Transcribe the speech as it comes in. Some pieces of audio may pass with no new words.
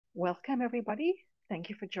Welcome, everybody. Thank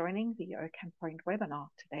you for joining the OccamPoint webinar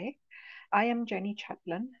today. I am Jenny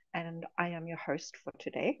Chaplin, and I am your host for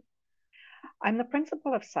today. I'm the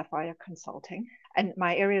principal of Biopharma Consulting, and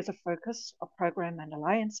my areas of focus are program and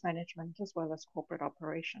alliance management, as well as corporate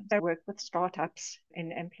operations. I work with startups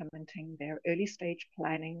in implementing their early stage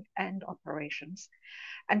planning and operations,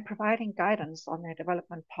 and providing guidance on their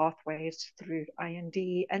development pathways through IND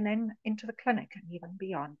and then into the clinic and even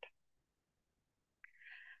beyond.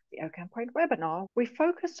 The OccamPoint webinar, we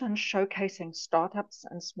focus on showcasing startups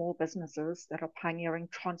and small businesses that are pioneering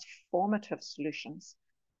transformative solutions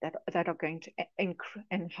that are going to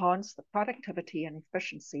enhance the productivity and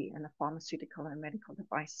efficiency in the pharmaceutical and medical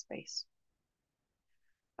device space.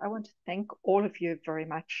 I want to thank all of you very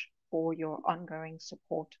much for your ongoing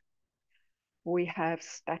support. We have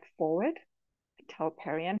StatForward,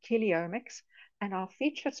 Talperian, Keliomics, and our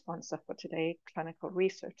featured sponsor for today, Clinical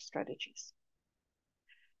Research Strategies.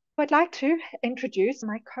 I'd like to introduce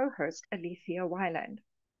my co-host, Alethea Weiland.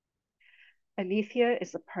 Alethea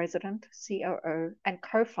is the president, COO, and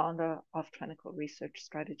co-founder of Clinical Research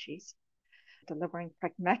Strategies, delivering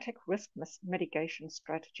pragmatic risk mitigation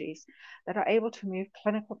strategies that are able to move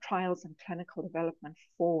clinical trials and clinical development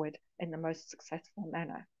forward in the most successful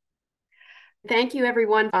manner. Thank you,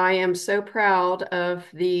 everyone. I am so proud of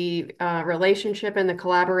the relationship and the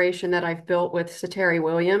collaboration that I've built with Setareh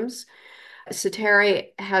Williams. Setareh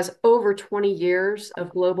has over 20 years of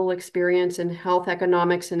global experience in health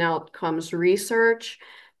economics and outcomes research,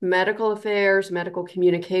 medical affairs, medical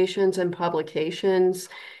communications, and publications.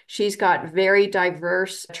 She's got very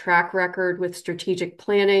diverse track record with strategic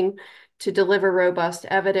planning to deliver robust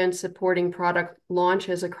evidence supporting product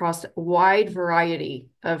launches across a wide variety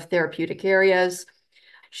of therapeutic areas.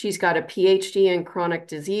 She's got a PhD in chronic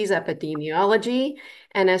disease epidemiology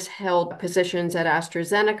and has held positions at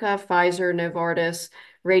AstraZeneca, Pfizer, Novartis,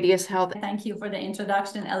 Radius Health. Thank you for the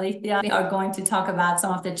introduction, Alethea. We are going to talk about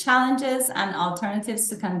some of the challenges and alternatives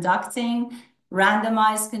to conducting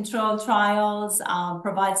randomized controlled trials,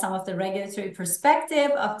 provide some of the regulatory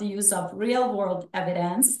perspective of the use of real-world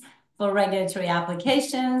evidence for regulatory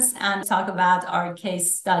applications, and talk about our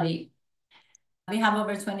case study. We have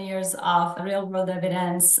over 20 years of real-world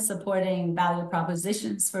evidence supporting value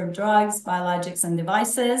propositions for drugs, biologics, and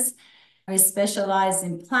devices. We specialize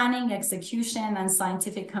in planning, execution, and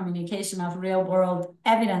scientific communication of real-world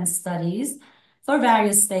evidence studies for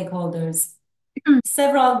various stakeholders.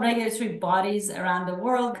 Several regulatory bodies around the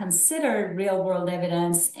world consider real-world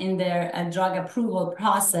evidence in their drug approval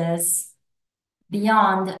process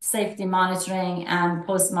beyond safety monitoring and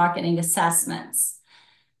post-marketing assessments.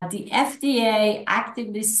 The FDA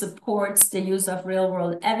actively supports the use of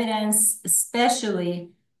real-world evidence, especially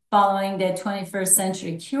following the 21st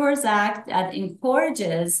Century Cures Act that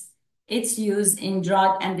encourages its use in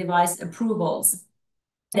drug and device approvals.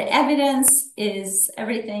 The evidence is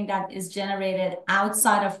everything that is generated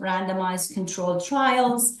outside of randomized controlled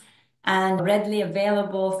trials and readily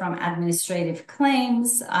available from administrative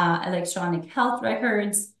claims, electronic health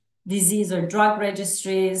records, disease or drug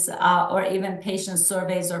registries, or even patient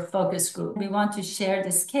surveys or focus group. We want to share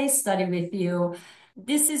this case study with you.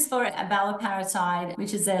 This is for abaloparatide,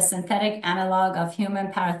 which is a synthetic analog of human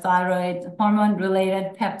parathyroid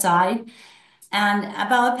hormone-related peptide. And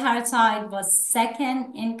abaloparatide was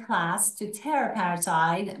second in class to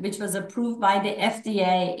teriparatide, which was approved by the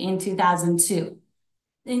FDA in 2002.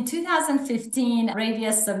 In 2015,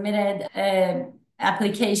 Radius submitted an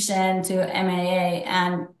application to MAA,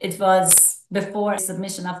 and it was before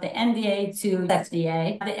submission of the NDA to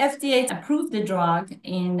FDA. The FDA approved the drug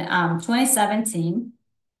in 2017,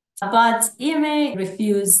 but EMA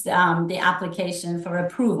refused the application for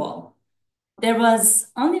approval. There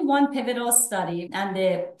was only one pivotal study, and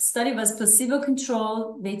the study was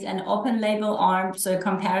placebo-controlled with an open-label arm, so a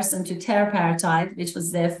comparison to teriparatide, which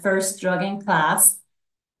was the first drug in class.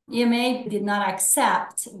 EMA did not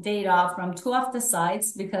accept data from two of the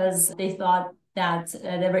sites because they thought that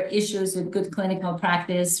there were issues with good clinical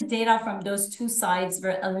practice. Data from those two sites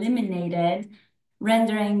were eliminated,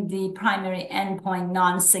 rendering the primary endpoint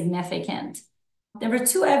non-significant. There were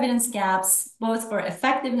two evidence gaps, both for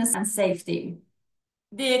effectiveness and safety.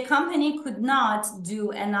 The company could not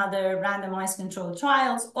do another randomized controlled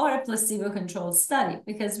trials or a placebo-controlled study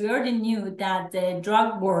because we already knew that the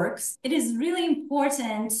drug works. It is really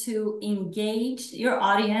important to engage your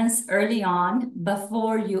audience early on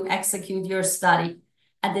before you execute your study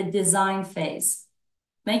at the design phase,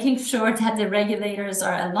 making sure that the regulators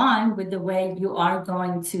are aligned with the way you are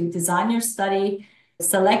going to design your study,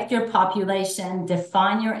 select your population,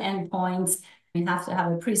 define your endpoints. You have to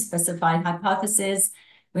have a pre-specified hypothesis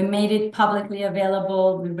We made it publicly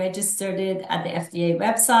available. We registered it at the FDA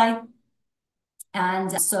website.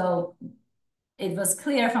 And so it was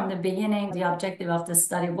clear from the beginning the objective of the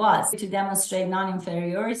study was to demonstrate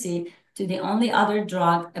non-inferiority to the only other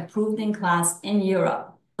drug approved in class in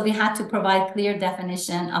Europe. We had to provide clear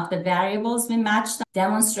definition of the variables we matched,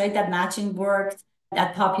 demonstrate that matching worked.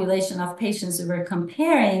 That population of patients we were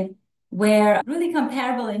comparing were really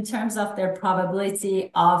comparable in terms of their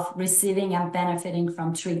probability of receiving and benefiting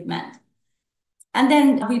from treatment. And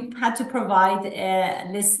then we had to provide a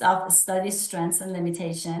list of study strengths and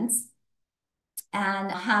limitations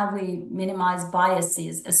and how we minimize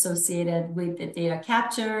biases associated with the data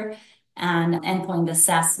capture and endpoint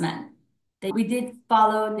assessment. We did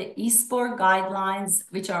follow the ESPOR guidelines,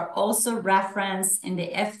 which are also referenced in the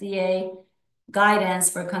FDA guidance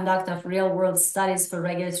for conduct of real-world studies for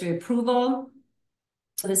regulatory approval.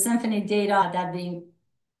 So the Symphony data that we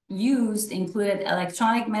used included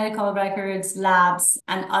electronic medical records, labs,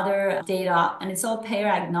 and other data, and it's all payer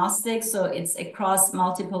agnostic, so it's across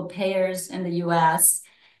multiple payers in the US.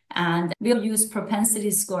 And we'll use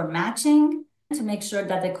propensity score matching to make sure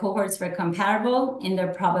that the cohorts were comparable in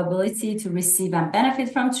their probability to receive and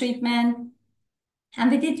benefit from treatment. And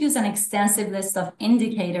we did use an extensive list of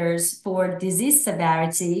indicators for disease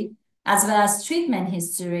severity, as well as treatment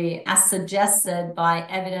history, as suggested by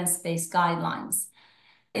evidence-based guidelines.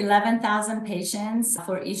 11,000 patients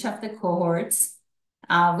for each of the cohorts,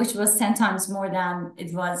 which was 10 times more than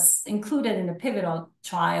it was included in the pivotal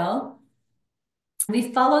trial.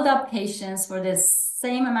 We followed up patients for the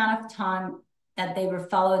same amount of time that they were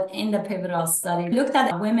followed in the pivotal study. We looked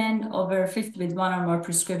at women over 50 with one or more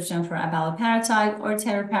prescription for abaloparatide or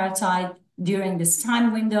teriparatide during this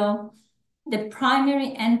time window. The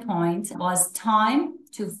primary endpoint was time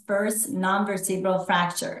to first non-vertebral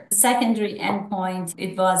fracture. The secondary endpoint,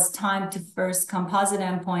 it was time to first composite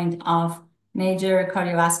endpoint of major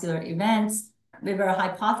cardiovascular events. We were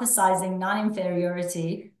hypothesizing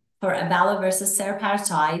non-inferiority for abalo versus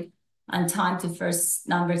teriparatide on time to first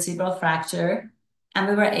non-vertebral fracture, and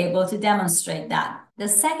we were able to demonstrate that. The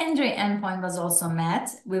secondary endpoint was also met.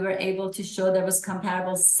 We were able to show there was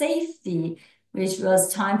comparable safety, which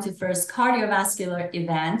was time to first cardiovascular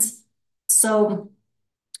event. So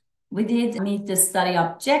we did meet the study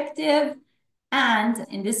objective, and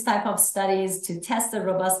in this type of studies, to test the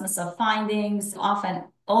robustness of findings, often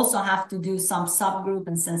also have to do some subgroup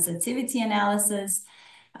and sensitivity analysis.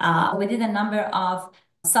 We did a number of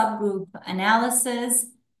subgroup analysis,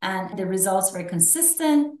 and the results were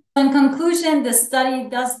consistent. In conclusion, the study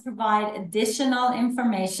does provide additional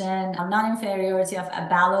information on non-inferiority of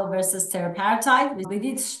abalo versus teriparatide. We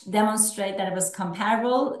did demonstrate that it was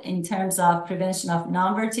comparable in terms of prevention of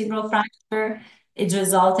non-vertebral fracture. It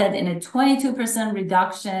resulted in a 22%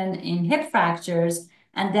 reduction in hip fractures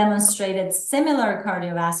and demonstrated similar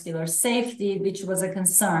cardiovascular safety, which was a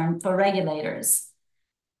concern for regulators.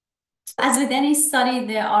 As with any study,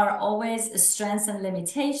 there are always strengths and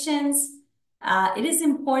limitations. It is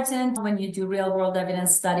important when you do real-world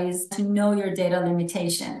evidence studies to know your data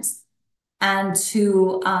limitations and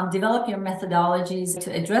to develop your methodologies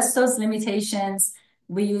to address those limitations.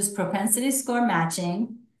 We use propensity score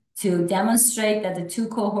matching to demonstrate that the two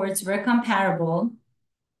cohorts were comparable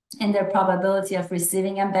in their probability of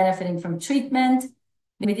receiving and benefiting from treatment.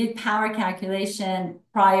 We did power calculation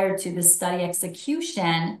prior to the study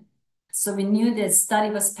execution, so we knew the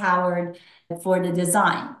study was powered for the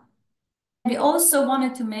design. We also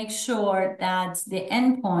wanted to make sure that the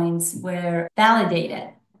endpoints were validated.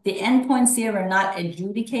 The endpoints here were not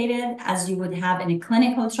adjudicated as you would have in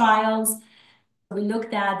clinical trials. We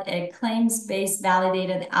looked at a claims-based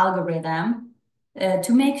validated algorithm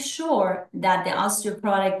to make sure that the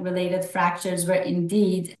osteoporotic-related fractures were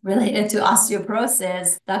indeed related to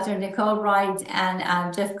osteoporosis. Dr. Nicole Wright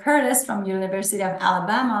and Jeff Curtis from University of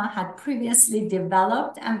Alabama had previously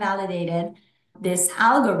developed and validated this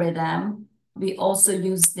algorithm. We also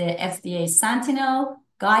used the FDA Sentinel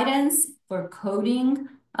guidance for coding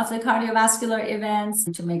of the cardiovascular events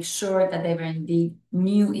to make sure that they were indeed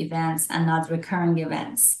new events and not recurring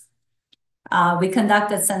events. We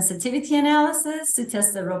conducted sensitivity analysis to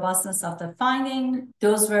test the robustness of the finding.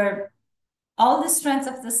 Those were all the strengths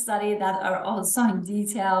of the study that are also in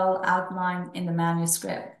detail outlined in the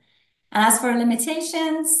manuscript. And as for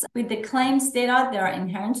limitations, with the claims data, there are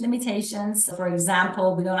inherent limitations. For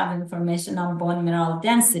example, we don't have information on bone mineral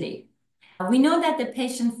density. We know that the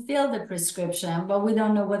patient filled the prescription, but we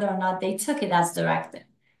don't know whether or not they took it as directed.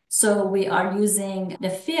 So we are using the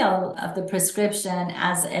fill of the prescription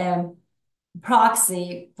as a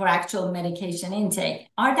proxy for actual medication intake.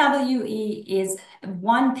 RWE is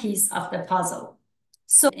one piece of the puzzle.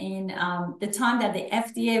 So in the time that the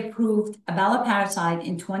FDA approved abaloparatide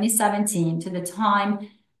in 2017 to the time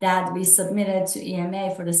that we submitted to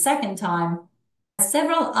EMA for the second time,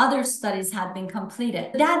 several other studies had been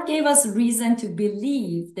completed. That gave us reason to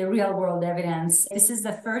believe the real-world evidence. This is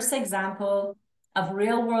the first example of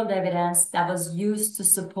real-world evidence that was used to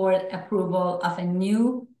support approval of a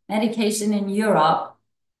new medication in Europe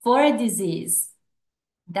for a disease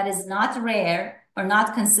that is not rare or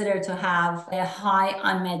not considered to have a high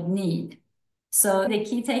unmet need. So the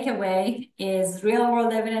key takeaway is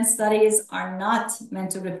real-world evidence studies are not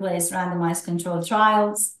meant to replace randomized controlled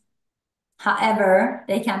trials. However,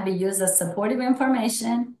 they can be used as supportive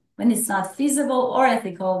information when it's not feasible or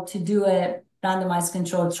ethical to do a randomized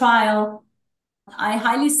controlled trial. I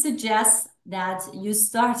highly suggest that you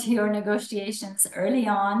start your negotiations early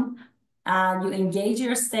on, you engage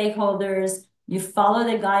your stakeholders, you follow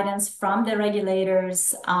the guidance from the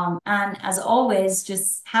regulators, and as always,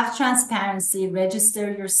 just have transparency, register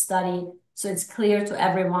your study so it's clear to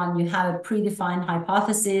everyone you have a predefined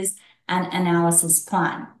hypothesis and analysis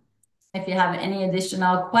plan. If you have any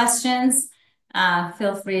additional questions,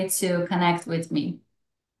 feel free to connect with me.